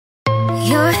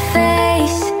Your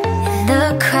face in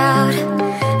the crowd,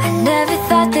 I never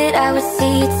thought that I would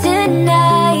see you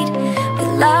tonight. We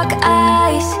lock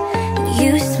eyes and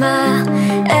you smile,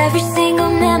 every single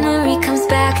memory comes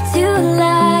back to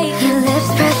life. Your lips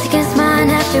pressed against mine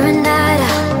after a night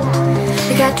out.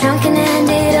 We got drunk and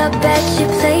ended up at your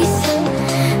place.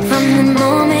 From the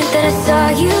moment that I saw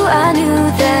you, I knew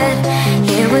that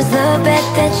it was the bet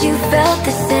that you felt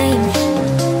the same.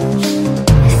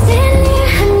 Standing here,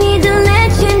 I need to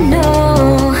let you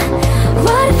know,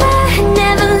 what if I had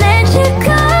never let you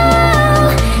go?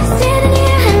 Standing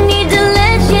here, I need to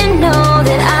let you know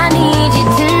that I need you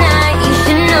tonight. You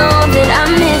should know that I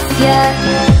miss you.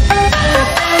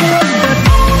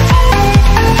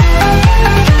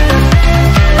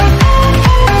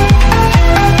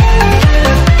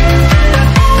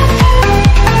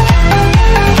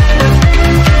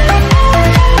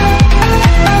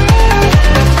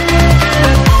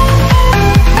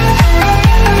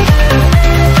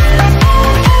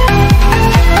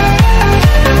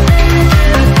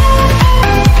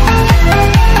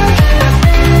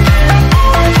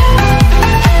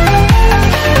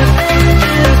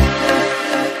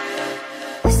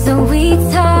 So we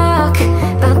talk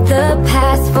about the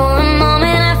past for a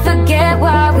moment. I forget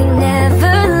why we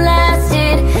never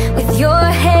lasted. With your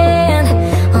hand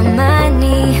on my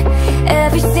knee,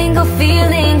 every single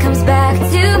feeling comes back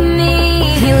to me.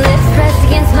 Your lips pressed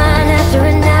against mine after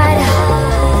a night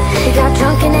out. We got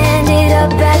drunk and ended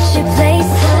up at your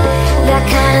place. That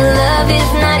kind of love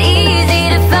is not easy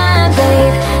to find,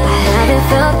 babe. I haven't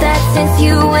felt that since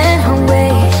you went